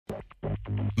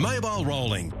Mobile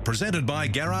Rolling, presented by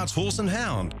Garrard's Horse and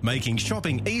Hound, making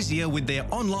shopping easier with their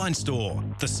online store.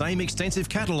 The same extensive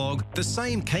catalogue, the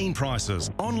same keen prices,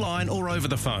 online or over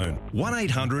the phone.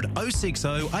 1800 060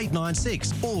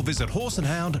 896 or visit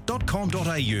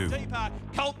horseandhound.com.au. Deeper,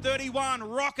 Colt 31,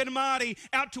 Rockin' Marty,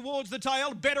 out towards the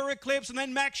tail, Better Eclipse, and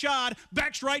then Max Shard,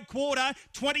 back straight quarter,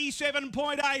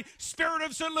 27.8, Spirit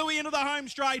of St. Louis into the home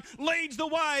straight, leads the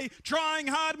way, trying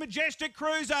hard, Majestic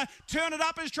Cruiser, Turn It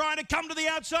Up is trying to come to the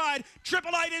outside,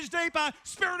 Triple Eight is deeper,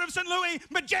 Spirit of St. Louis,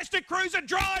 Majestic Cruiser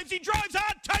drives, he drives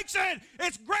hard, takes it,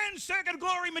 it's Grand Circuit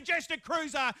Glory, Majestic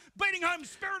Cruiser, beating home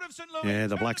Spirit of St. Louis. Yeah,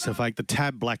 the Blacks are fake, the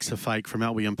Tab Blacks are fake from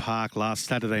Albion Park last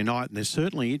Saturday night, and there's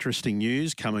certainly interesting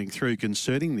news coming through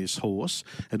concerning this horse,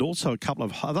 and also a couple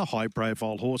of other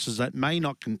high-profile horses that may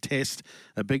not contest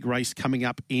a big race coming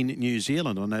up in New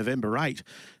Zealand on November 8.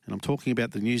 And I'm talking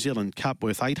about the New Zealand Cup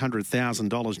worth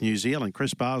 $800,000 New Zealand.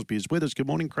 Chris Barsby is with us. Good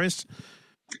morning, Chris.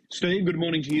 Steve, good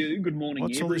morning to you. Good morning,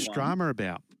 What's everyone. all this drama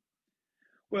about?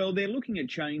 Well, they're looking at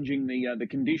changing the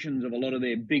conditions of a lot of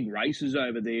their big races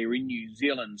over there in New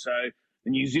Zealand. So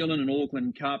the New Zealand and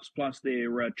Auckland Cups, plus their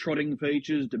trotting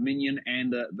features, Dominion,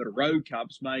 and the Road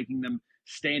Cups, making them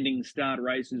standing start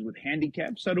races with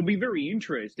handicaps. So it'll be very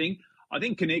interesting. I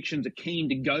think Connections are keen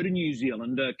to go to New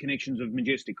Zealand, Connections of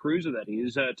Majestic Cruiser, that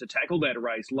is, to tackle that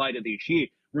race later this year.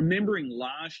 Remembering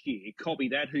last year, Copy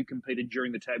That, who competed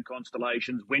during the Tab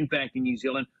Constellations, went back to New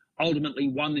Zealand, ultimately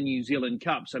won the New Zealand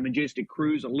Cup. So Majestic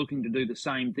Cruiser looking to do the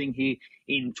same thing here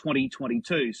in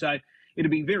 2022. So it'll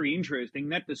be very interesting.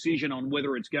 That decision on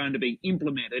whether it's going to be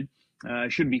implemented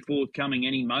should be forthcoming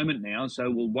any moment now. So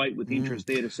we'll wait with interest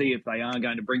there to see if they are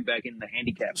going to bring back in the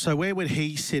handicap. So where would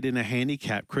he sit in a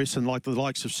handicap, Chris? And like the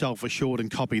likes of Self Assured and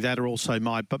Copy That are also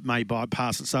may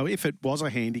bypass it. So if it was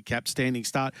a handicap standing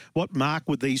start, what mark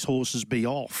would these horses be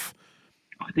off?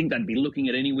 I think they'd be looking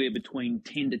at anywhere between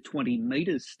 10 to 20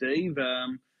 metres, Steve.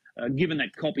 Given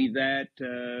that Copy That,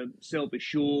 Self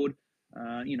Assured,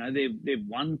 they've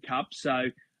won cups, so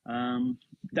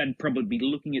they'd probably be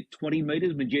looking at 20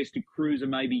 metres. Majestic Cruiser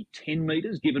maybe 10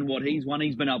 metres, given what he's won.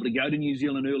 He's been able to go to New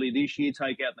Zealand earlier this year,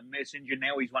 take out the Messenger.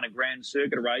 Now he's won a Grand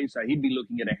Circuit race, so he'd be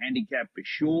looking at a handicap for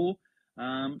sure.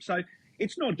 So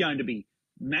it's not going to be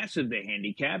massive, their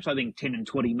handicaps. I think 10 and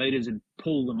 20 metres would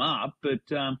pull them up, but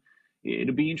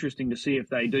it'll be interesting to see if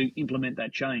they do implement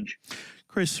that change.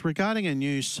 Chris, regarding a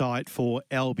new site for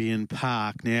Albion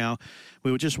Park, now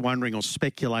we were just wondering or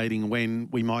speculating when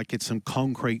we might get some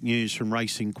concrete news from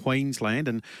Racing Queensland,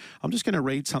 and I'm just going to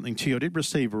read something to you. I did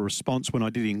receive a response when I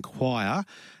did inquire,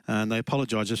 and they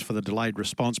apologise just for the delayed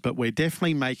response, but we're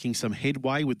definitely making some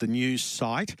headway with the new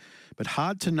site, but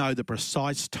hard to know the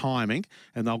precise timing,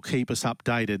 and they'll keep us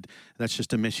updated. That's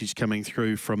just a message coming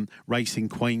through from Racing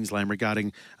Queensland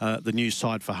regarding the new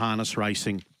site for harness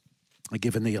racing,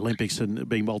 given the Olympics and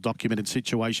being well-documented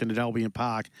situation at Albion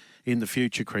Park in the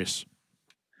future, Chris.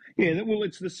 Yeah, well,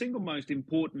 it's the single most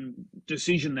important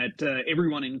decision that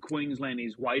everyone in Queensland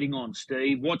is waiting on,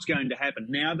 Steve. What's going to happen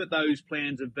now that those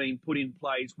plans have been put in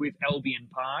place with Albion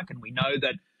Park, and we know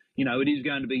that, it is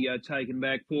going to be taken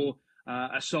back for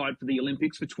a site for the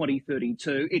Olympics for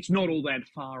 2032. It's not all that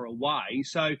far away.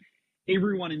 So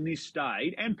everyone in this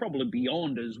state, and probably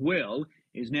beyond as well,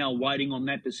 is now waiting on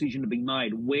that decision to be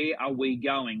made. Where are we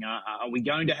going? Are we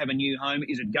going to have a new home?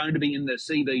 Is it going to be in the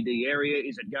CBD area?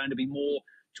 Is it going to be more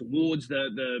towards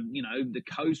the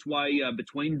coastway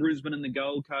between Brisbane and the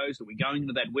Gold Coast? Are we going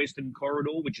into that Western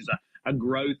Corridor, which is a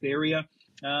growth area?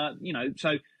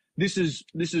 So this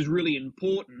is really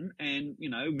important, and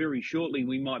very shortly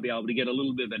we might be able to get a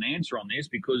little bit of an answer on this,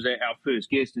 because our first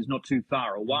guest is not too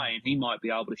far away, and he might be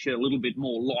able to shed a little bit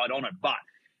more light on it. But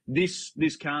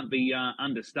this can't be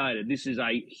understated. This is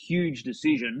a huge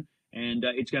decision, and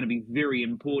it's going to be very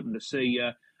important to see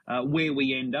where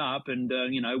we end up and,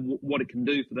 what it can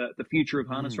do for the future of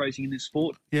harness racing in this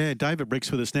sport. Yeah, David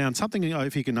Brick's with us now. And something,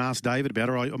 if you can ask David about,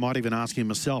 or I might even ask him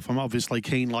myself, I'm obviously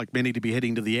keen, like many, to be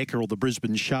heading to the Ekka or the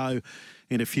Brisbane show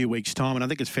in a few weeks' time. And I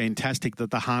think it's fantastic that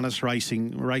the harness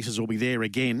racing races will be there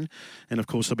again. And, of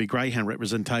course, there'll be greyhound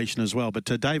representation as well. But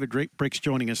David Brick's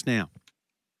joining us now.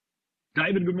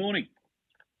 David, good morning.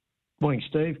 Morning,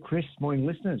 Steve, Chris, morning,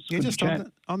 listeners. Yeah, just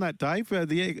on that, Dave,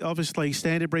 obviously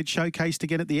Standardbred showcased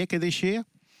again at the Ekka this year.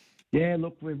 Yeah,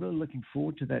 look, we're really looking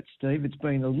forward to that, Steve. It's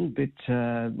been a little bit,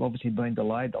 obviously been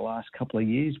delayed the last couple of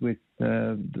years with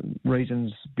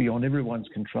reasons beyond everyone's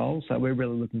control. So we're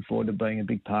really looking forward to being a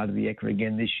big part of the Ekka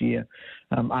again this year.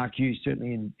 RQ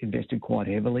certainly invested quite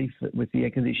heavily with the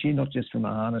Ekka this year, not just from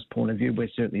a harness point of view. We're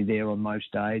certainly there on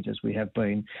most days, as we have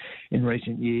been in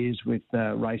recent years, with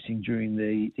racing during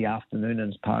the afternoon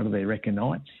and as part of their Ekka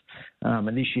nights.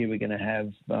 And this year we're going to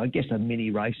have, I guess, a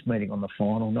mini race meeting on the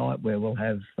final night where we'll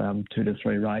have 2 to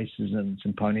 3 races and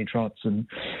some pony trots, and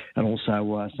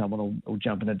also someone will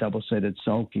jump in a double-seated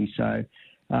sulky. So,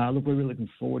 look, we're really looking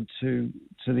forward to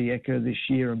the Ekka this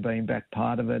year and being back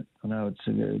part of it. I know it's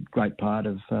a great part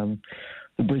of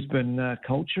the Brisbane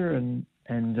culture and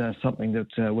something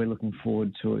that we're looking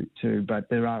forward to. But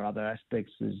there are other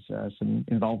aspects. There's some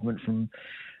involvement from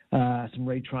some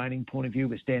retraining point of view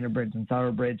with standardbreds and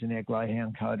thoroughbreds, and our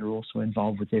greyhound code are also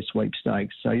involved with their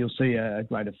sweepstakes. So you'll see a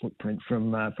greater footprint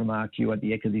from RQ at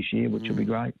the Ekka this year, which will be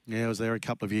great. Yeah, I was there a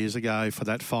couple of years ago for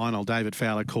that final. David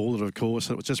Fowler called it, of course.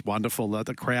 It was just wonderful.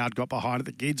 The crowd got behind it.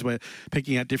 The kids were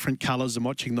picking out different colours and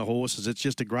watching the horses. It's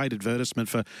just a great advertisement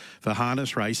for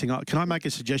harness racing. Can I make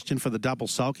a suggestion for the double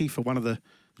sulky for one of the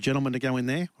gentlemen to go in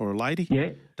there, or a lady? Yeah.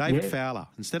 David Fowler.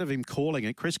 Instead of him calling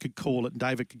it, Chris could call it and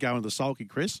David could go into the sulky,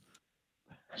 Chris.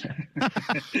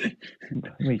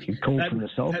 We could call from the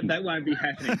sulky. That won't be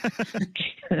happening.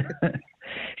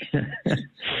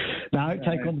 No,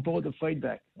 take on board the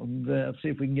feedback and see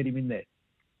if we can get him in there.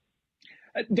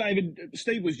 David,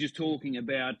 Steve was just talking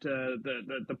about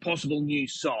the possible new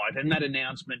site and that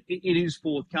announcement. It is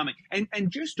forthcoming. And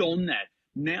just on that,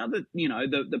 now that, you know,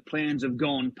 the plans have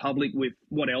gone public with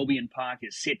what Albion Park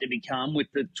is set to become with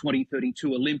the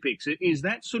 2032 Olympics, is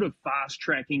that sort of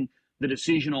fast-tracking the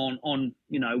decision on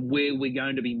you know, where we're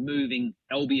going to be moving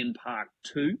Albion Park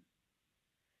to?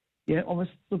 Yeah,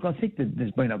 look, I think that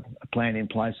there's been a plan in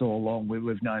place all along.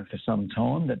 We've known for some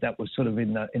time that was sort of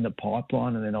in the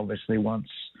pipeline, and then obviously once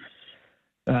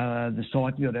the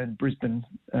site, you know, Brisbane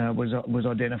was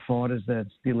identified as the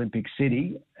Olympic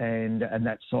city, and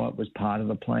that site was part of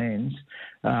the plans.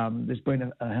 There's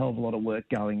been a hell of a lot of work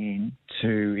going in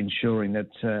to ensuring that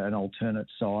an alternate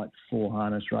site for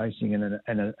harness racing and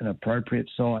an appropriate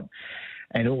site,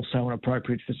 and also an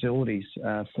appropriate facilities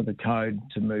for the code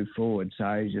to move forward. So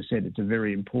as you said, it's a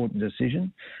very important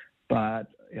decision, but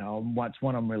you know, it's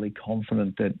one I'm really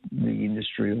confident that the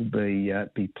industry will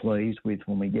be pleased with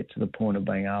when we get to the point of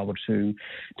being able to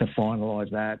finalise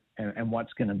that and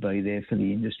what's going to be there for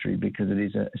the industry, because it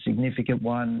is a significant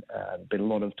one. Been a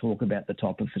lot of talk about the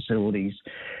type of facilities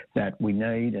that we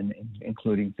need, and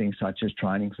including things such as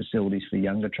training facilities for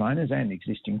younger trainers and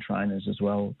existing trainers as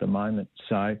well at the moment.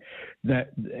 So that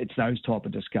it's those type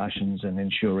of discussions and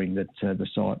ensuring that the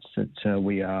sites that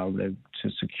we are able to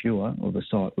secure, or the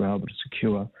site we're able to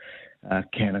secure,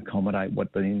 can accommodate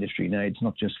what the industry needs,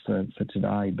 not just for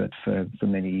today, but for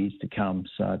many years to come.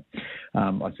 So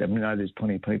I said, we know there's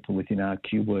plenty of people within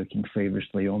RQ working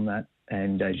feverishly on that.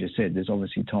 And as you said, there's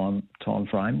obviously time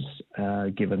frames,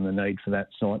 given the need for that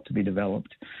site to be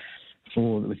developed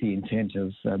with the intent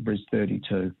of Bris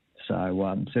 32. So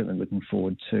I'm certainly looking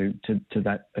forward to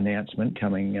that announcement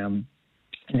coming in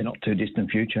the not too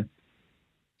distant future.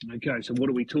 Okay, so what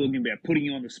are we talking about? Putting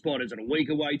you on the spot. Is it a week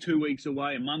away, 2 weeks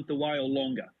away, a month away, or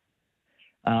longer?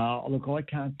 Look, I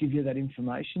can't give you that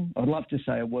information. I'd love to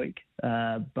say a week,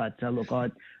 but look,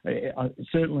 I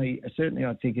certainly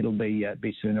I think it'll be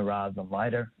sooner rather than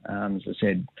later. As I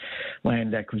said,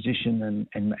 land acquisition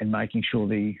and making sure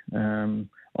the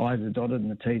I's are dotted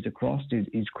and the T's are crossed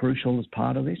is crucial as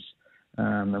part of this.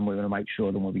 And we're going to make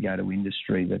sure that when we go to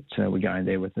industry that we're going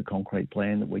there with a concrete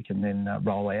plan that we can then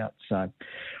roll out. So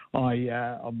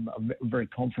I'm very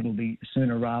confident it'll be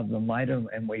sooner rather than later,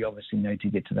 and we obviously need to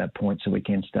get to that point so we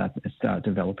can start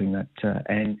developing that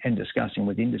and discussing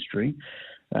with industry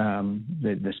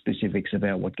the specifics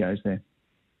about what goes there.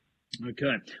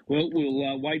 Okay. Well,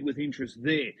 we'll wait with interest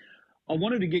there. I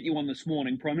wanted to get you on this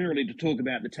morning primarily to talk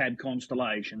about the TAB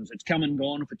Constellations. It's come and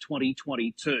gone for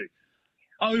 2022.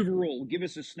 Overall, give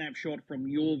us a snapshot from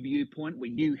your viewpoint. Were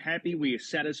you happy? Were you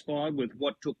satisfied with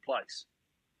what took place?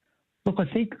 Look, I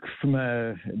think from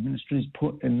an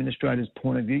administrator's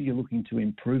point of view, you're looking to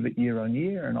improve it year on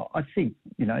year. And I think,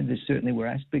 you know, there certainly were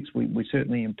aspects we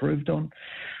certainly improved on.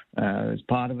 As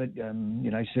part of it, you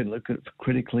know, certainly look at it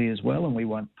critically as well. And we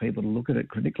want people to look at it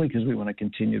critically because we want to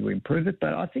continue to improve it.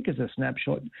 But I think as a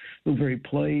snapshot, we're very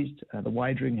pleased. The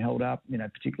wagering held up, you know,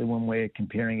 particularly when we're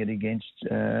comparing it against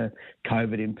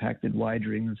COVID-impacted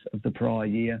wagering of the prior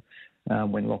year.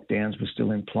 When lockdowns were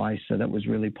still in place, so that was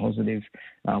really positive.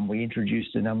 We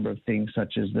introduced a number of things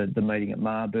such as the meeting at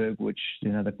Marburg, which,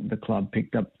 you know, the club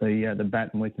picked up the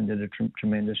baton with and did a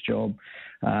tremendous job.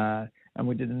 And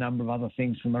we did a number of other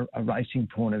things from a racing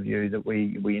point of view that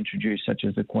we introduced, such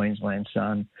as the Queensland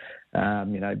Sun,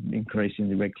 increasing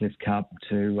the Redcliffe Cup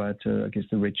to I guess,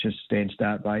 the richest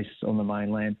stand-start race on the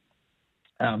mainland.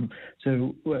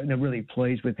 So we're really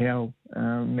pleased with how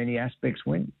many aspects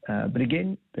went. But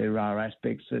again, there are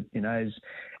aspects that,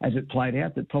 as it played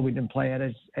out, that probably didn't play out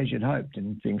as you'd hoped.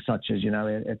 And things such as,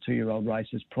 our 2-year-old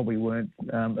races probably weren't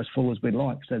as full as we'd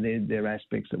like. So they're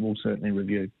aspects that we'll certainly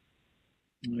review.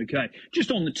 Okay. Just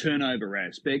on the turnover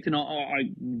aspect, and I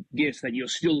guess that you're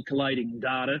still collating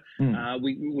data.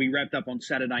 We wrapped up on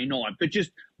Saturday night, but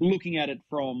just looking at it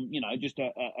from, just a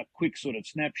quick sort of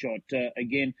snapshot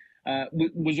again,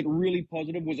 was it really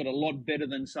positive? Was it a lot better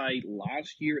than, say,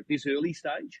 last year at this early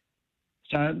stage?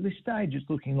 So at this stage, it's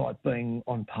looking like being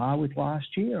on par with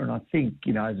last year. And I think,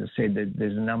 as I said,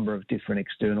 there's a number of different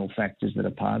external factors that are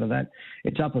part of that.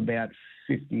 It's up about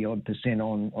 50-odd%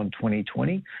 on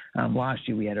 2020. Last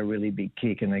year, we had a really big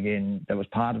kick. And again, that was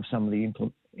part of some of the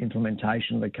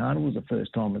implementation of the carnival. It was the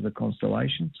first time of the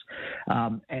Constellations.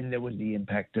 And there was the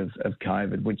impact of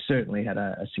COVID, which certainly had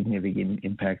a significant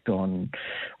impact on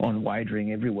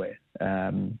wagering everywhere.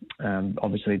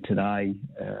 Obviously today,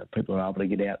 people are able to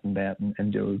get out and about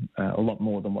and do a lot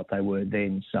more than what they were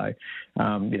then. So,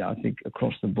 I think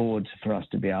across the board for us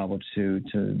to be able to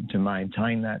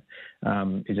maintain that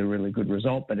is a really good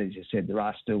result. But as you said, there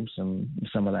are still some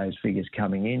of those figures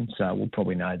coming in. So we'll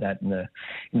probably know that in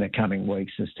the coming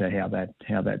weeks as to how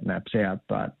that maps out.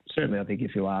 But certainly, I think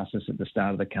if you asked us at the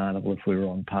start of the carnival if we were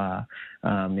on par,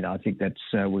 I think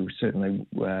that's we certainly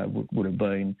would have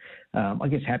been, I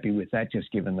guess, happy with that,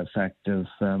 just given the fact of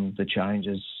the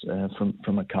changes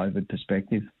from a COVID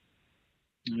perspective.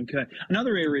 Okay.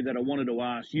 Another area that I wanted to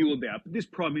ask you about, but this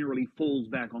primarily falls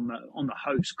back on the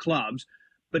host clubs,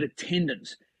 but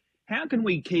attendance. How can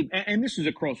we keep, and this is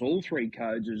across all three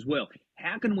codes as well,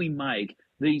 how can we make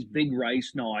these big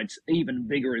race nights even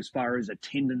bigger as far as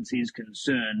attendance is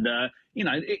concerned?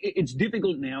 It's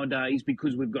difficult nowadays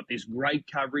because we've got this great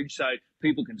coverage, so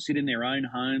people can sit in their own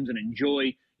homes and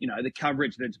enjoy, the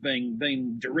coverage that's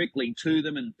being directly to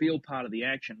them and feel part of the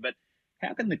action. But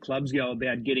how can the clubs go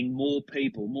about getting more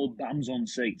people, more bums on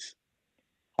seats?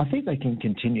 I think they can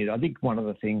continue. I think one of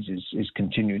the things is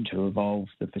continuing to evolve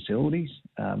the facilities.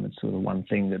 It's sort of one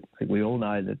thing that we all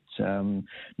know that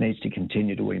needs to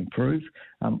continue to improve.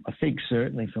 I think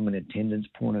certainly from an attendance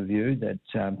point of view that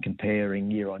comparing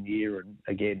year on year, and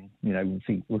again,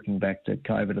 looking back to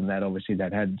COVID and that, obviously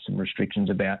that had some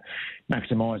restrictions about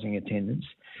maximising attendance.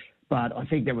 But I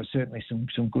think there was certainly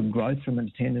some good growth from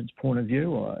an attendance point of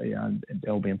view. At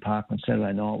Albion Park on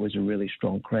Saturday night was a really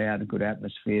strong crowd, a good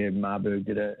atmosphere. Marburg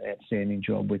did an outstanding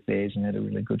job with theirs and had a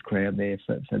really good crowd there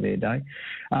for their day.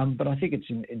 But I think it's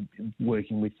in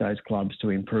working with those clubs to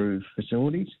improve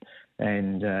facilities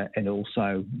and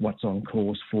also what's on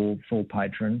course for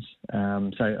patrons.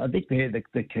 So I think they're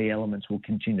the key elements we'll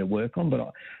continue to work on.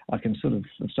 But I can sort of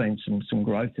have seen some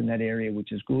growth in that area,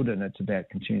 which is good, and it's about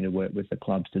continuing to work with the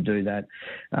clubs to do that.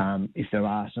 If there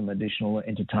are some additional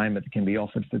entertainment that can be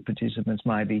offered for participants,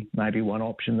 maybe one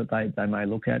option that they may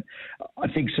look at. I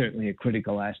think certainly a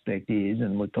critical aspect is,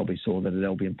 and we probably saw that at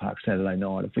Albion Park Saturday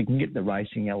night, if we can get the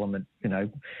racing element,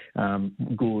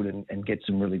 good and get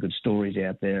some really good stories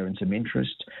out there and some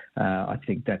interest, I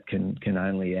think that can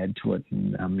only add to it.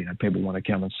 And, people want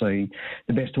to come and see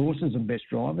the best horses and best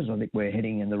drivers. I think we're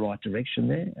heading in the right direction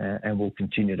there, and we'll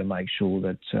continue to make sure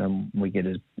that we get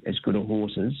as good a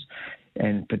horses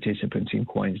and participants in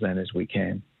Queensland as we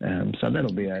can. So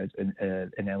that'll be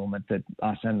an element that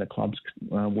us and the clubs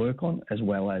work on, as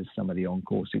well as some of the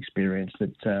on-course experience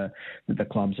that the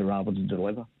clubs are able to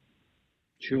deliver.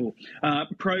 Sure.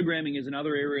 Programming is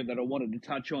another area that I wanted to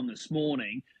touch on this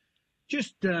morning.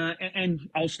 Just and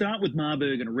I'll start with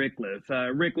Marburg and Redcliffe.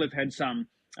 Redcliffe had some,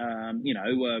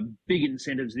 big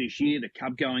incentives this year. The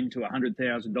Cup going to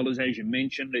 $100,000, as you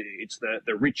mentioned. It's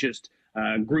the richest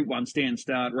Group 1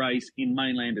 stand-start race in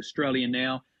mainland Australia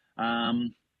now.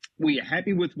 We are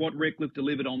happy with what Redcliffe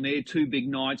delivered on their two big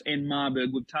nights, and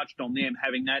Marburg, we've touched on them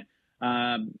having that,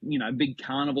 big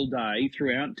carnival day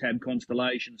throughout Tab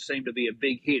Constellation seemed to be a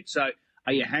big hit. So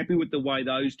are you happy with the way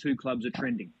those two clubs are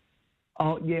trending?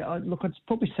 Oh, yeah. Look, I'd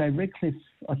probably say Redcliffe,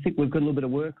 I think we've got a little bit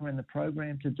of work around the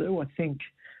program to do. I think,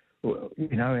 our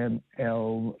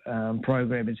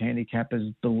program as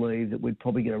handicappers believe that we'd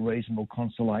probably get a reasonable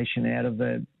consolation out of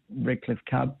the Redcliffe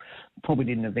Cup. Probably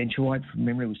didn't eventuate. From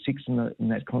memory, it was 6 in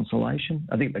that consolation.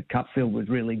 I think the Cup field was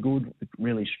really good,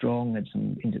 really strong, had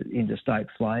some interstate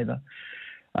flavour.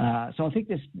 So I think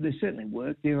there's certainly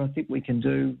work there I think we can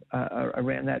do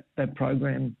around that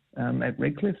program at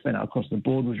Redcliffe. And across the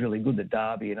board was really good. The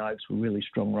Derby and Oaks were really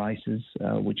strong races,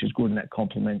 which is good, and that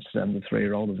complements the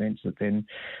 3-year-old events that then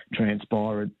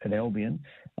transpire at Albion.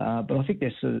 But I think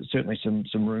there's certainly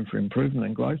some room for improvement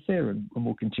and growth there, and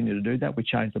we'll continue to do that. We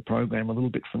changed the program a little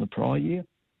bit from the prior year.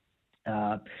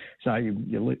 So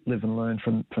you live and learn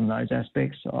from those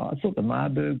aspects. I thought the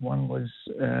Marburg one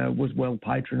was well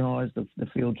patronised. The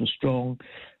fields were strong.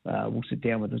 We'll sit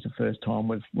down with us the first time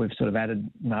we've sort of added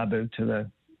Marburg to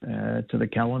the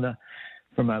calendar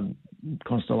from a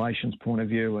Constellations point of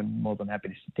view, and more than happy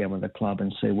to sit down with the club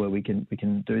and see where we can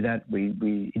do that.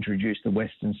 We introduced the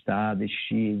Western Star this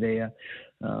year there.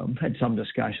 Had some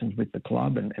discussions with the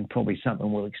club, and probably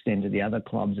something we'll extend to the other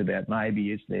clubs about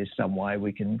maybe is there some way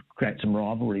we can create some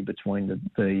rivalry between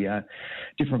the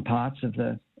different parts of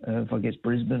I guess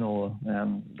Brisbane or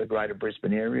the greater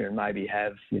Brisbane area, and maybe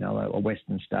have a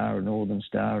Western Star, a Northern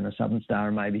Star, and a Southern Star,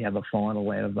 and maybe have a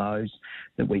final out of those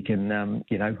that we can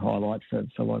highlight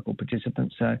for local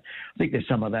participants. So I think there's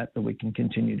some of that we can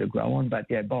continue to grow on. But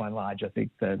yeah, by and large, I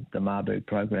think the Marburg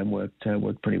program worked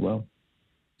pretty well.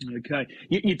 Okay.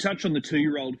 You touched on the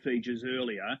 2-year-old features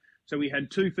earlier. So we had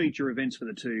 2 feature events for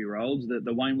the 2-year-olds,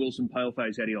 the Wayne Wilson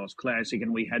Paleface Adios Classic,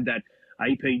 and we had that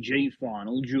APG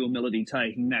final, Jewel Melody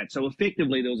taking that. So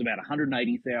effectively there was about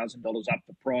 $180,000 up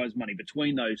for prize money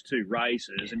between those 2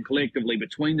 races, and collectively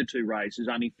between the 2 races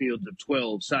only fields of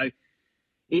 12. So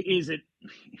is it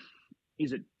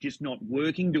just not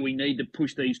working? Do we need to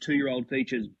push these 2-year-old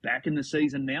features back in the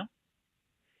season now?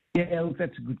 Yeah, look,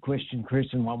 that's a good question, Chris,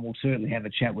 and one we'll certainly have a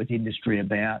chat with industry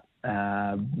about.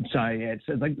 I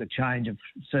think the change of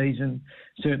season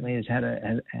certainly has had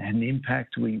an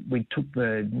impact. We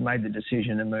made the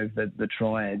decision to move the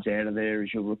triads out of there, as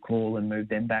you'll recall, and move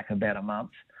them back about a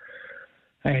month.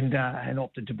 And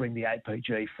opted to bring the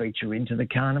APG feature into the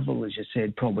carnival, as you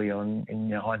said, probably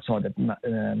in hindsight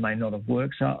that may not have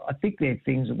worked. So I think there are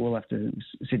things that we'll have to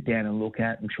sit down and look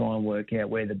at and try and work out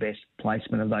where the best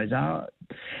placement of those are.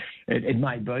 It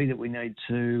may be that we need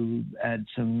to add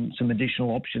some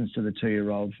additional options to the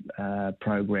 2-year-old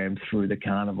program through the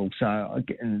carnival,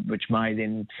 which may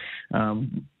then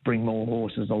bring more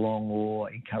horses along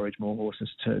or encourage more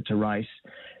horses to race.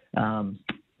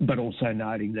 But also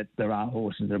noting that there are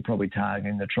horses that are probably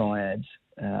targeting the triads,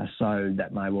 so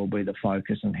that may well be the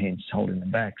focus and hence holding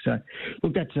them back. So,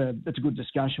 look, that's a good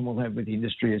discussion we'll have with the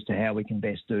industry as to how we can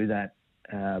best do that.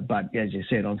 But as you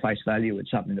said, on face value, it's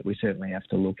something that we certainly have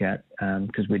to look at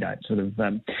because we don't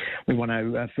we want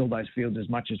to fill those fields as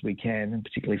much as we can, and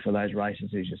particularly for those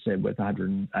races, as you said, with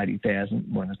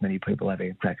 180,000, want as many people having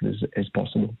a crack as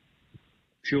possible.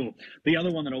 Sure. The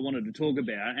other one that I wanted to talk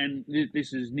about, and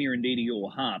this is near and dear to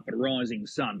your heart, but Rising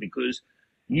Sun, because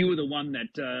you were the one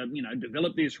that,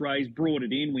 developed this race, brought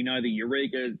it in. We know the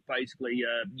Eureka basically,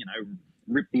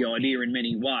 ripped the idea in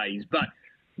many ways. But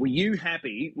were you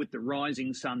happy with the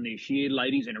Rising Sun this year,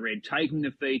 ladies in red, taking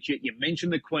the feature? You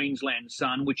mentioned the Queensland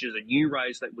Sun, which is a new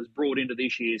race that was brought into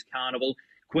this year's carnival.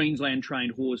 Queensland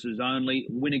trained horses only.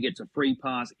 Winner gets a free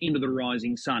pass into the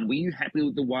Rising Sun. Were you happy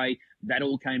with the way that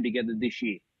all came together this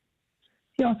year?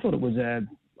 Yeah, I thought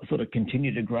it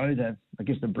continued to grow the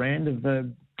brand of the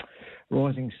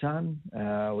Rising Sun.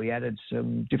 We added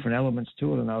some different elements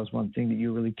to it, and that was one thing that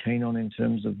you were really keen on in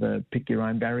terms of the pick your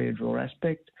own barrier draw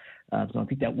aspect. So I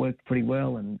think that worked pretty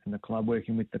well, and the club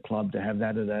working with the club to have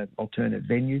that at an alternate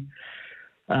venue.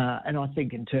 And I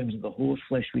think in terms of the horse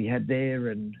flesh we had there,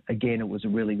 and again, it was a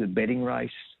really good betting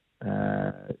race.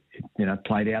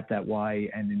 Played out that way,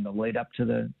 and in the lead up to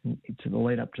the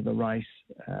race,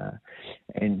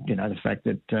 and the fact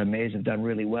that mares have done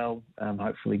really well,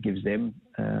 hopefully gives them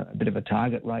a bit of a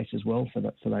target race as well for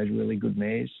those really good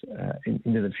mares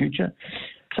into the future.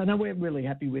 So no, we're really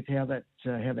happy with how that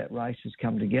race has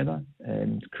come together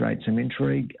and create some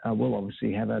intrigue. We'll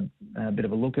obviously have a bit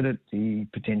of a look at it, the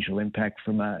potential impact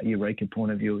from a Eureka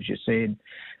point of view, as you said.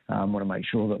 Want to make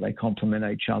sure that they complement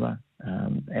each other,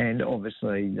 and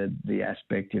obviously the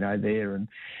aspect there, and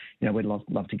we'd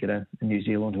love to get a New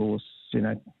Zealand horse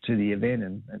to the event,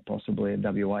 and possibly a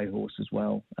WA horse as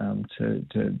well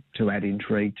to add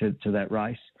intrigue to that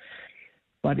race.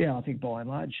 But yeah, I think by and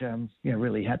large,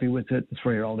 really happy with it. The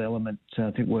 3-year-old element,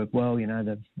 I think worked well.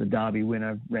 The Derby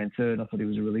winner ran third. I thought he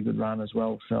was a really good run as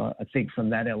well. So I think from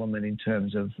that element, in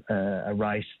terms of a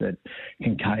race that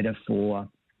can cater for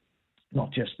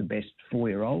not just the best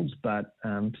 4-year-olds, but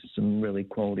some really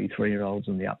quality 3-year-olds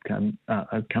in the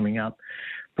coming up,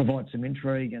 provide some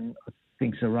intrigue. And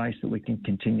think's a race that we can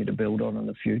continue to build on in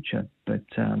the future. But,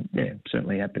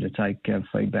 certainly happy to take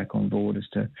feedback on board as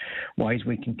to ways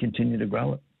we can continue to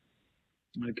grow it.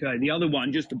 Okay, the other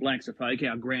one, just to Blacks of Fake,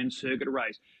 our Grand Circuit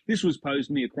race. This was posed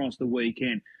to me across the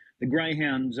weekend. The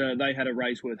Greyhounds, they had a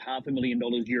race worth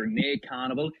 $500,000 during their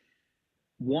carnival.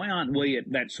 Why aren't we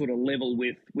at that sort of level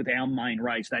with our main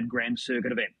race, that Grand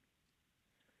Circuit event?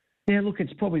 Yeah, look,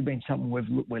 it's probably been something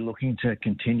we're looking to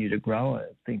continue to grow. I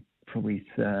think probably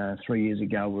 3 years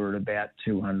ago we were at about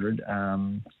 200,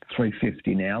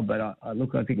 350 now. But I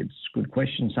think it's a good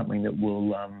question, something that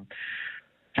we'll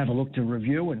have a look to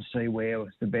review and see where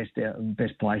the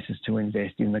best places to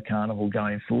invest in the carnival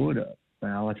going forward.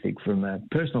 I think from a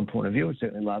personal point of view, I'd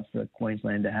certainly love for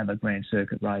Queensland to have a Grand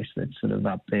Circuit race that's sort of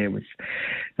up there with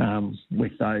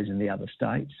those in the other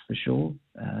states for sure.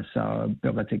 So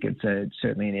I think it's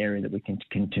certainly an area that we can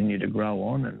continue to grow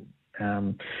on.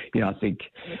 And I think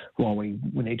while we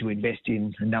need to invest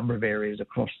in a number of areas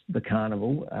across the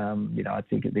carnival, I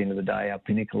think at the end of the day, our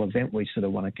pinnacle event, we sort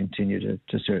of want to continue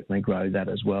to certainly grow that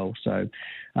as well. So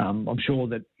I'm sure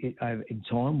that in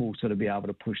time we'll sort of be able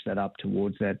to push that up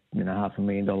towards that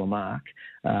 $500,000 mark.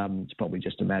 It's probably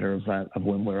just a matter of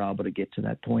when we're able to get to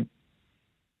that point.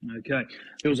 Okay.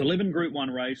 There was 11 Group 1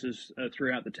 races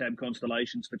throughout the TAB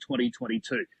Constellations for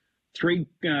 2022. 3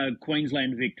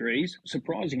 Queensland victories.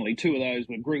 Surprisingly, 2 of those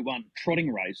were Group 1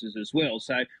 trotting races as well.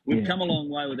 So we've come a long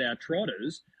way with our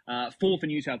trotters. 4 for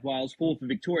New South Wales, 4 for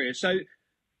Victoria. So,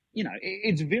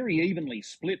 it's very evenly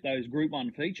split, those Group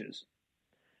 1 features.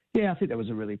 Yeah, I think that was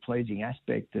a really pleasing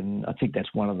aspect, and I think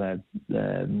that's one of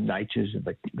the natures of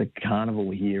the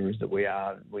carnival here is that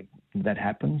that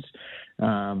happens.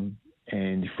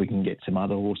 And if we can get some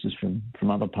other horses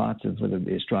from other parts of whether it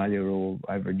be Australia or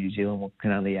over in New Zealand, we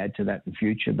can only add to that in the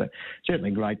future. But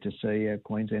certainly great to see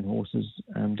Queensland horses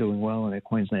doing well and our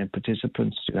Queensland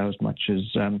participants, as much as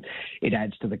it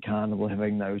adds to the carnival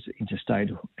having those interstate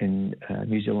and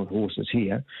New Zealand horses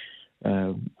here.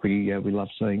 We love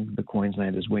seeing the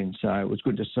Queenslanders win. So it was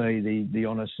good to see the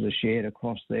honours sort of shared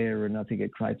across there, and I think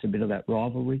it creates a bit of that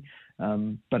rivalry.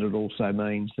 But it also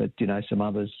means that, some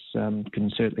others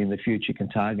can certainly in the future can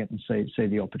target and see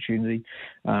the opportunity.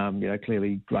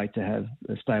 Clearly great to have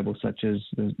a stable such as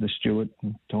the Stewart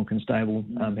and Tonkin stable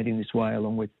heading this way,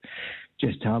 along with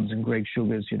Jess Tubbs and Greg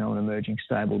Sugars, an emerging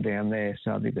stable down there.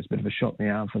 So I think there's a bit of a shot in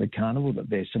the arm for the carnival, but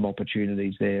there's some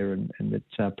opportunities there and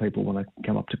that people want to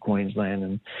come up to Queensland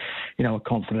and, are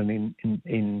confident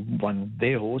in one,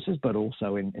 their horses, but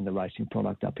also in the racing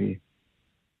product up here.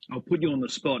 I'll put you on the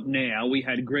spot now. We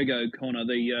had Greg O'Connor,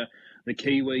 the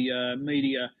Kiwi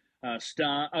media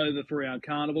star, over for our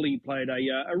carnival. He played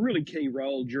a really key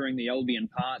role during the Albion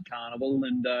Park Carnival,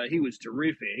 and he was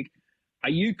terrific. Are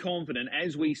you confident,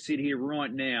 as we sit here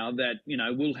right now, that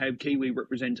we'll have Kiwi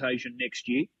representation next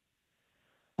year?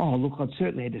 Oh, look, I'd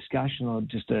certainly had a discussion, or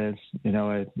just a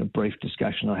brief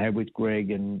discussion I had with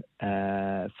Greg and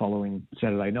following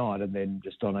Saturday night, and then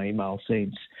just on email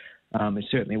since.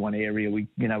 It's certainly one area we'd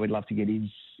love to get his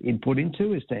input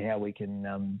into as to how we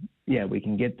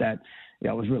can get that. It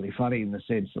was really funny in the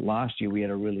sense that last year we had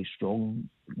a really strong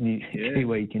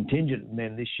Kiwi contingent, and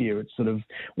then this year it sort of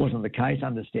wasn't the case,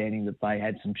 understanding that they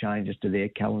had some changes to their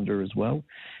calendar as well.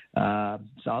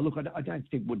 So look, I don't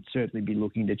think we'd certainly be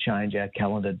looking to change our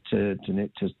calendar to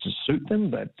suit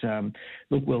them, but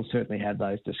look, we'll certainly have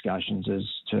those discussions as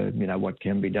to what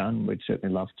can be done. We'd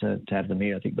certainly love to have them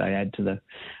here. I think they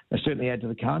certainly add to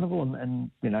the carnival,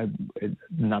 and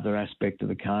another aspect of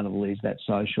the carnival is that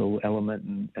social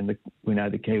element, and we know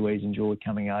the Kiwis enjoy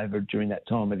coming over during that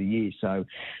time of the year, so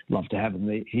love to have them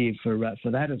here for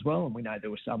that as well. And we know there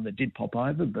were some that did pop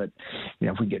over, but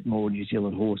if we get more New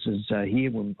Zealand horses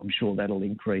here, I'm sure that'll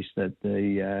increase the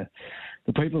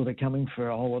people that are coming for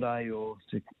a holiday or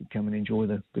to come and enjoy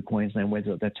the Queensland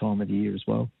weather at that time of the year as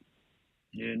well.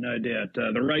 Yeah, no doubt.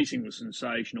 The racing was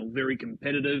sensational, very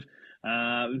competitive,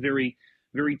 very,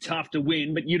 very tough to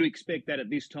win, but you'd expect that at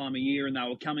this time of year, and they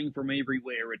were coming from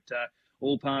everywhere at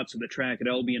all parts of the track at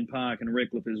Albion Park and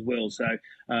Redcliffe as well. So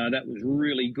that was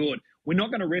really good. We're not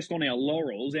going to rest on our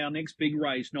laurels. Our next big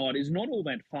race night is not all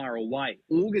that far away.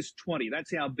 August 20,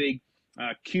 that's our big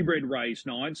Q-Bred race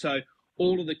night. So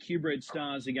all of the Q-Bred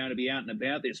stars are going to be out and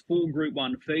about. There's 4 Group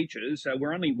 1 features, so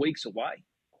we're only weeks away.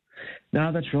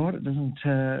 No, that's right. It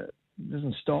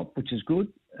doesn't stop, which is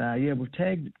good. We've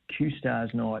tagged Q-Stars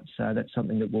night, so that's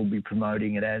something that we'll be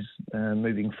promoting it as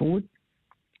moving forward.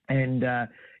 And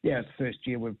it's the first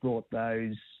year we've brought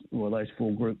those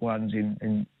 4 Group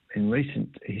 1s in recent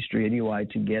history anyway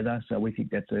together. So we think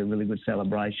that's a really good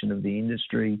celebration of the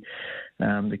industry.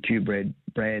 The Q-Bred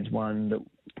brand's one that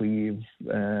we're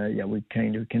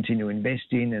keen to continue to invest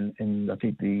in, and I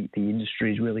think the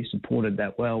industry's really supported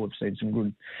that well. We've seen some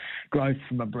good growth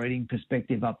from a breeding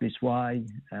perspective up this way.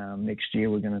 Next year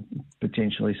we're going to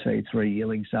potentially see 3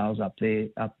 yearling sales up there,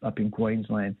 up in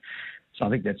Queensland. So I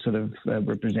think that sort of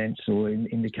represents or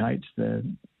indicates that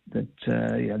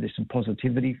there's some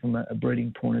positivity from a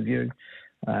breeding point of view.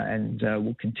 And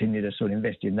we'll continue to sort of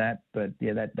invest in that. But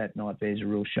that night there's a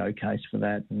real showcase for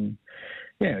that, and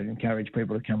encourage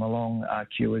people to come along.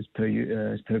 RQ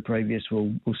as per previous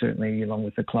will certainly, along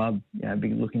with the club,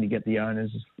 be looking to get the owners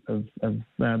of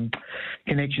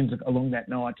connections along that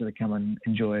night to come and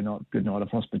enjoy a good night of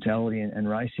hospitality and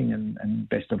racing, and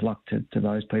best of luck to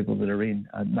those people that are in.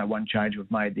 One change we've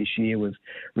made this year, we've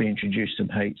reintroduced some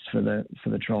heats for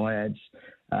the triads.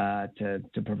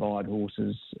 To provide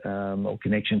horses or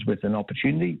connections with an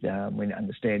opportunity. We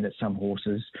understand that some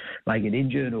horses may get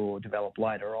injured or develop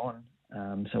later on.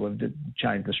 So we've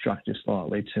changed the structure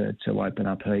slightly to open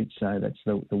up heats. So that's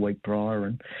the week prior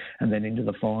and then into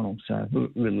the final. So we're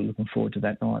really looking forward to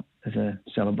that night as a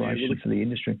celebration for the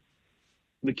industry.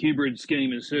 The Q-Bridge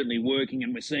scheme is certainly working,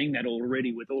 and we're seeing that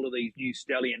already with all of these new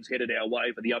stallions headed our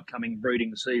way for the upcoming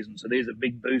breeding season. So there's a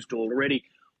big boost already.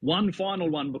 One final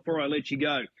one before I let you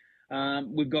go.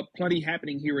 We've got plenty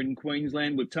happening here in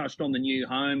Queensland. We've touched on the new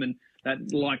home and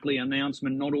that likely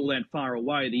announcement not all that far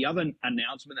away. The other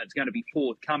announcement that's going to be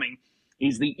forthcoming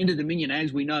is the Inter-Dominion.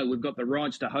 As we know, we've got the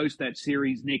rights to host that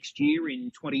series next year in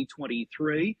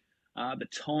 2023. The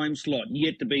time slot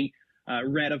yet to be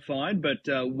ratified, but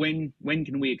when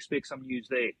can we expect some news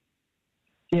there?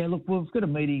 Yeah, look, we've got a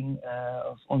meeting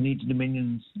on the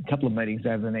Inter-Dominions, a couple of meetings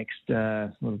over the next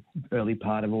early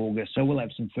part of August. So we'll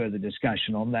have some further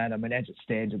discussion on that. I mean, as it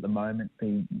stands at the moment,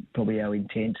 probably our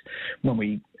intent when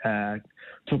we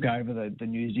took over the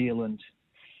New Zealand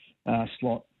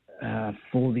slot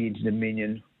for the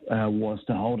Inter-Dominion was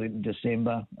to hold it in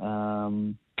December.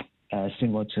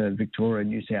 Similar to Victoria and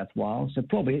New South Wales. So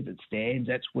probably as it stands,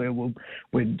 that's where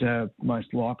we'd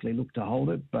most likely look to hold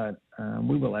it. But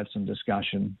we will have some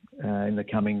discussion in the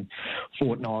coming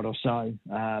fortnight or so.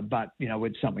 But,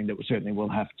 it's something that we certainly will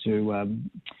have to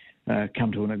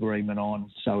come to an agreement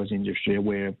on, so as industry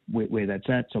aware where that's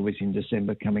at. So obviously in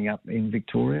December coming up in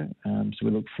Victoria. So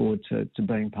we look forward to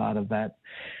being part of that.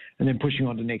 And then pushing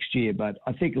on to next year. But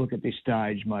I think, look, at this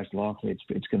stage, most likely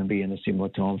it's going to be in a similar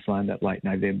time frame, that late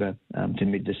November to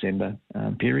mid-December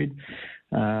period.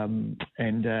 And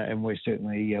we're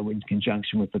certainly, in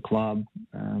conjunction with the club,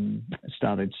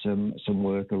 started some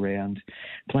work around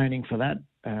planning for that.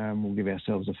 We'll give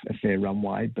ourselves a fair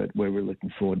runway, but we're really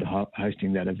looking forward to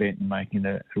hosting that event and making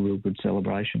a real good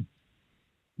celebration.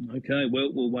 Okay,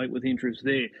 well, we'll wait with interest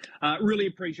there. Really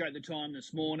appreciate the time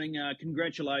this morning.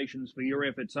 Congratulations for your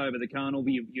efforts over the carnival.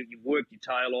 You've worked your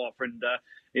tail off, and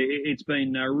it's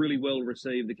been really well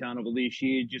received, the carnival this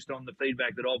year, just on the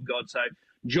feedback that I've got. So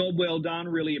job well done,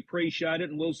 really appreciate it,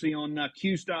 and we'll see you on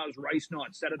Q-Stars Race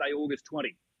Night, Saturday, August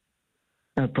 20.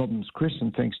 No problems, Chris,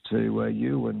 and thanks to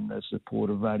you and the support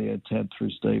of Radio Tab through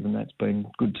Steve, and that's been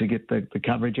good to get the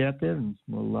coverage out there, and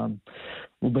we'll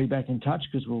be back in touch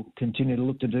because we'll continue to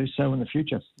look to do so in the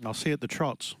future. I'll see you at the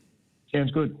trots.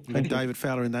 Sounds good. Thank you. David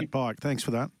Fowler in that bike. Thanks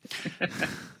for that.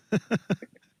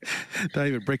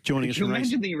 David Brick joining us. Can you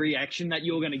imagine the reaction that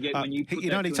you're going to get when you put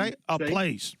know what he'd say? Oh,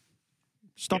 please.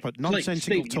 Stop it.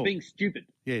 Nonsensical Steve, talk. You're being stupid.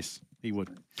 Yes, he would.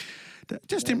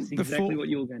 That's exactly what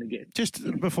you're going to get.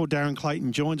 Just before Darren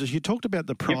Clayton joins us, you talked about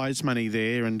the prize money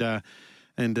there, and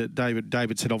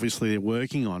David said obviously they're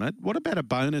working on it. What about a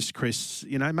bonus, Chris?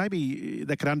 Maybe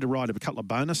they could underwrite a couple of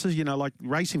bonuses. Like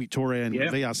Racing Victoria and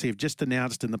VRC have just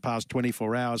announced in the past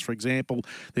 24 hours, for example,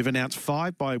 they've announced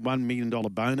 5 by $1 million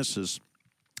bonuses.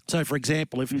 So, for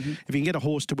example, if you can get a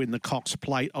horse to win the Cox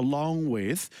Plate along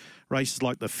with races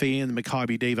like the Fair, the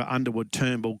Makybe Diva, Underwood,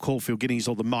 Turnbull, Caulfield Guineas,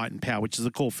 or the Might and Power, which is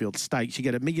the Caulfield Stakes, you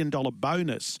get $1 million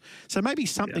bonus. So maybe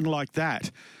something like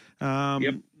that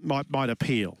might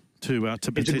appeal to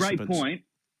participants. It's a great point.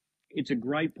 It's a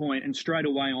great point. And straight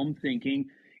away I'm thinking,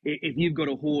 if you've got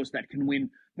a horse that can win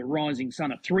the Rising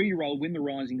Sun, a 3-year-old win the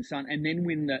Rising Sun and then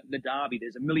win the Derby,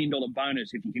 there's $1 million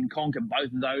bonus if you can conquer both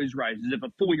of those races. If a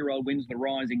 4-year-old wins the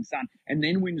Rising Sun and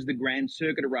then wins the Grand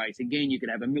Circuit race, again, you could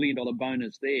have $1 million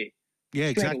bonus there. Yeah,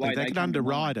 exactly. They could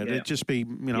underwrite it. Yeah. It'd just be,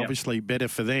 obviously better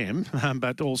for them,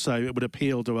 but also it would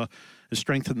appeal to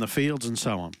strengthen the fields and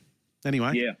so on.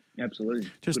 Anyway. Yeah, absolutely.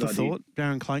 Just good idea. Thought.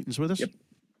 Darren Clayton's with us. Yep.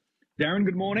 Darren,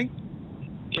 good morning.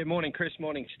 Yeah, morning, Chris.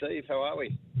 Morning, Steve. How are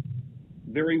we?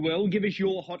 Very well. Give us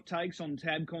your hot takes on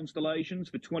Tab Constellations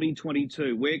for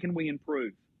 2022. Where can we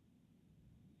improve?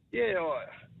 Yeah,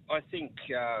 I think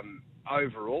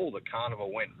overall, the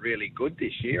carnival went really good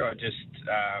this year. I just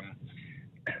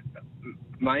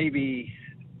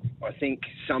I think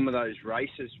some of those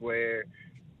races where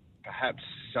perhaps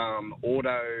some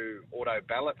auto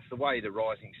ballots, the way the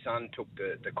Rising Sun took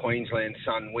the Queensland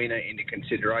Sun winner into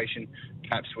consideration,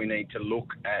 perhaps we need to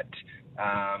look at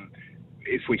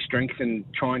if we strengthen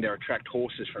trying to attract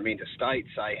horses from interstate,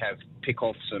 say pick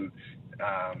off some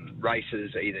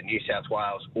races, either New South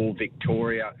Wales or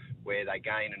Victoria, where they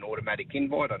gain an automatic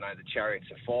invite. I know the Chariots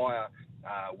of Fire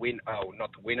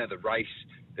the race.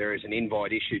 There is an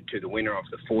invite issued to the winner of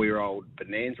the 4-year-old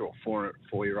Bonanza or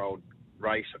 4-year-old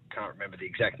race. I can't remember the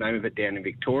exact name of it down in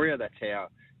Victoria. That's how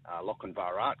Lachlan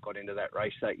Varart got into that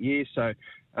race that year. So,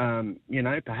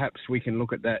 perhaps we can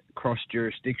look at that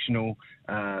cross-jurisdictional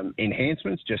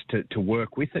enhancements just to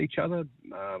work with each other.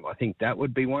 I think that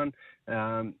would be one.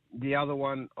 The other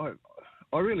one,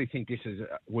 I really think this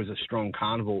was a strong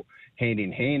carnival hand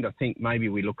in hand. I think maybe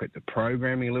we look at the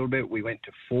programming a little bit. We went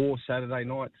to 4 Saturday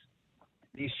nights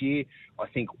this year. I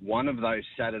think one of those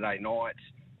Saturday nights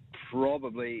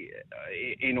probably,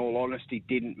 in all honesty,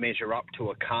 didn't measure up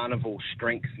to a carnival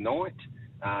strength night.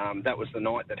 That was the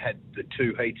night that had the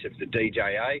 2 heats of the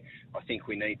DJA. I think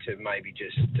we need to maybe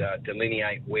just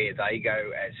delineate where they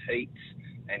go as heats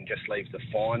and just leave the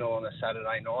final on a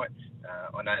Saturday night.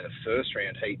 I know the first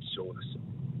round heats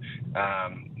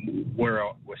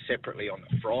were separately on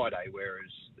the Friday,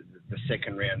 whereas the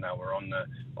second round they were on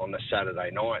the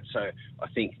Saturday night. So I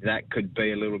think that could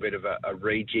be a little bit of a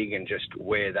rejig and just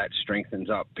where that strengthens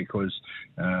up, because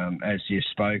as you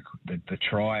spoke, the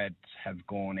Triads have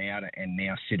gone out and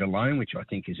now sit alone, which I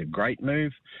think is a great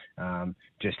move.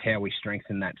 Just how we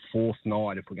strengthen that 4th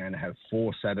night, if we're going to have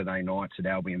 4 Saturday nights at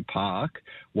Albion Park,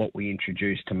 what we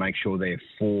introduce to make sure they're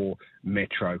 4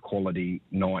 metro quality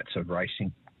nights of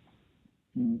racing.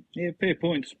 Yeah, fair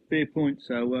points.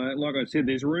 So, like I said,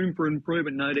 there's room for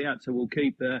improvement, no doubt. So we'll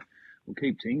keep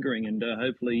tinkering and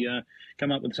hopefully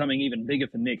come up with something even bigger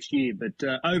for next year. But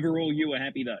overall, you were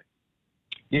happy though.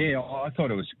 Yeah, I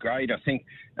thought it was great. I think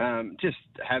just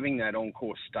having that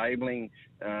on-course stabling,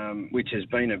 which has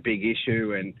been a big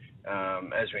issue, and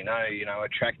as we know,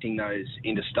 attracting those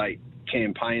interstate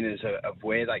campaigners of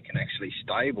where they can actually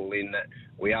stable, in that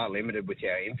we are limited with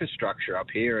our infrastructure up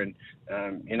here, and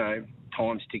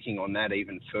time's ticking on that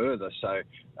even further. So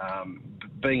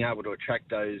being able to attract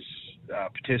those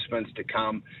participants to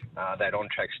come, that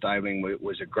on-track stabling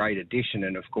was a great addition.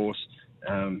 And of course,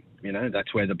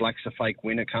 that's where the Blacks Are Fake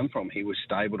winner come from. He was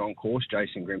stabled on course,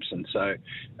 Jason Grimson. So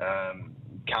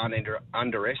can't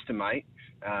underestimate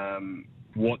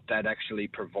what that actually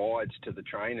provides to the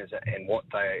trainers and what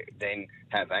they then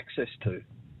have access to.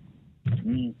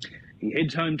 He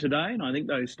heads home today, and I think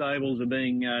those stables are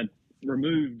being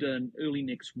removed early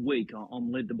next week,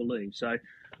 I'm led to believe. So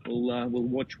we'll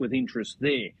watch with interest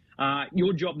there.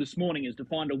 Your job this morning is to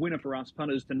find a winner for us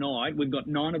punters tonight. We've got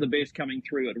 9 of the best coming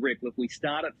through at Redcliffe. We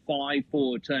start at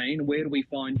 5:14. Where do we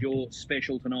find your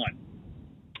special tonight?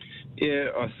 Yeah,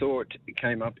 I thought it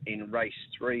came up in race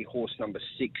 3, horse number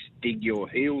 6, Dig Your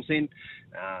Heels In.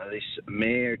 This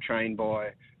mare trained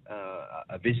by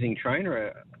a visiting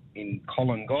trainer in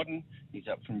Colin Godden. He's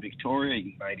up from Victoria.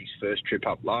 He made his first trip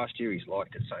up last year. He's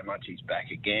liked it so much he's back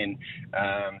again.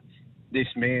 This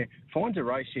mare finds a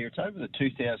race here. It's over the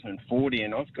 2040,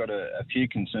 and I've got a few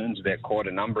concerns about quite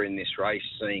a number in this race,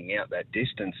 seeing out that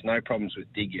distance. No problems with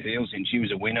Dig Your Heels In. She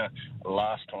was a winner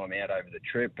last time out over the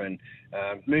trip, and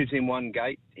moves in one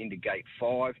gate into gate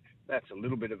 5. That's a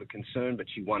little bit of a concern, but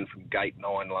she won from gate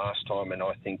 9 last time, and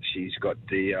I think she's got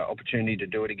the opportunity to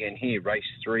do it again here. Race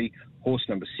 3, horse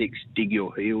number 6, Dig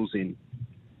Your Heels In.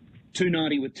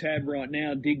 290 with Tab right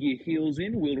now. Dig Your Heels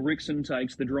In. Will Rickson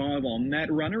takes the drive on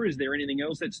that runner. Is there anything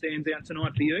else that stands out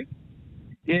tonight for you?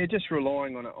 Yeah, just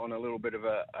relying on a little bit of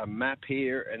a map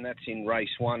here, and that's in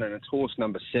race 1, and it's horse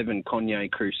number 7, Kanye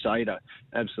Crusader.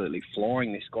 Absolutely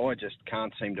flying, this guy. Just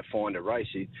can't seem to find a race.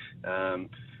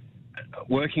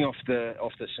 Working off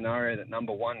the scenario that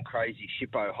number 1, Crazy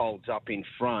Shippo, holds up in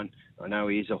front. I know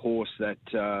he is a horse that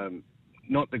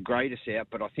not the greatest out,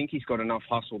 but I think he's got enough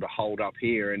hustle to hold up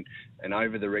here, and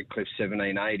over the Redcliffe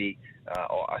 1780,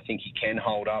 I think he can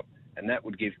hold up, and that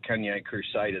would give Kanye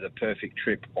Crusader the perfect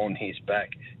trip on his back.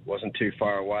 It wasn't too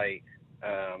far away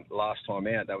last time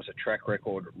out. That was a track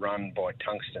record run by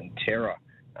Tungsten Terror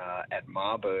at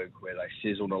Marburg, where they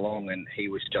sizzled along, and he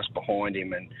was just behind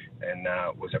him, and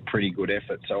was a pretty good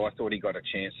effort. So I thought he got a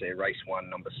chance there. Race 1,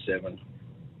 number 7.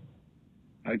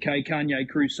 Okay, Kanye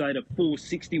Crusader,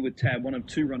 460 with Tab, one of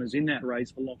 2 runners in that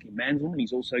race for Lockie Mansell, and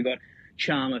he's also got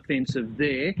Charm Offensive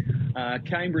there.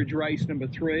 Cambridge race number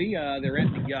 3, they're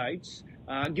at the gates.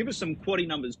 Give us some quaddie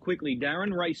numbers quickly,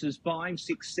 Darren. Races 5,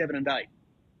 6, 7 and 8.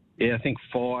 Yeah, I think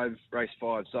race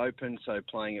 5's open, so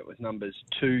playing it with numbers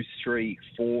 2, 3,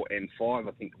 4 and 5.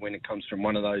 I think the winner comes from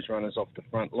one of those runners off the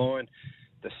front line.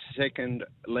 The second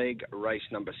leg, race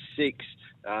number 6.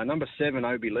 Number 7,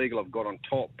 Obi Legal, I've got on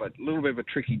top, but a little bit of a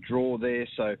tricky draw there,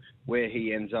 so where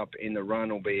he ends up in the run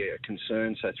will be a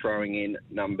concern, so throwing in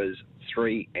numbers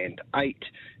 3 and 8.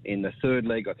 In the third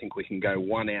leg, I think we can go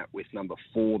one out with number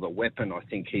 4, The Weapon. I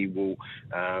think he will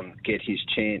get his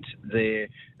chance there.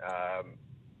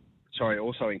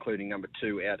 Also including number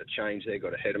 2, Out of Change there,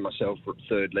 got ahead of myself for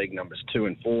third leg, numbers 2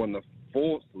 and 4. And the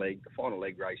fourth leg, the final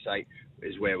leg, race 8,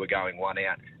 is where we're going one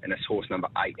out, and it's horse number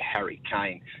 8, Harry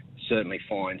Kane. Certainly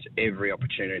finds every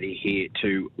opportunity here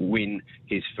to win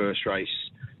his first race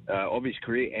of his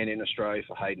career and in Australia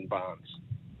for Hayden Barnes.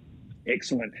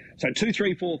 Excellent. So 2,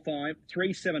 3, 4, 5,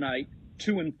 3, 7, 8,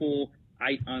 2 and 4,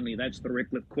 8 only. That's the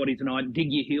Redcliffe quaddie tonight.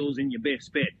 Dig your heels in your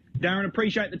best bet. Darren,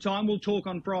 appreciate the time. We'll talk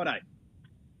on Friday.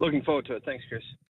 Looking forward to it. Thanks, Chris.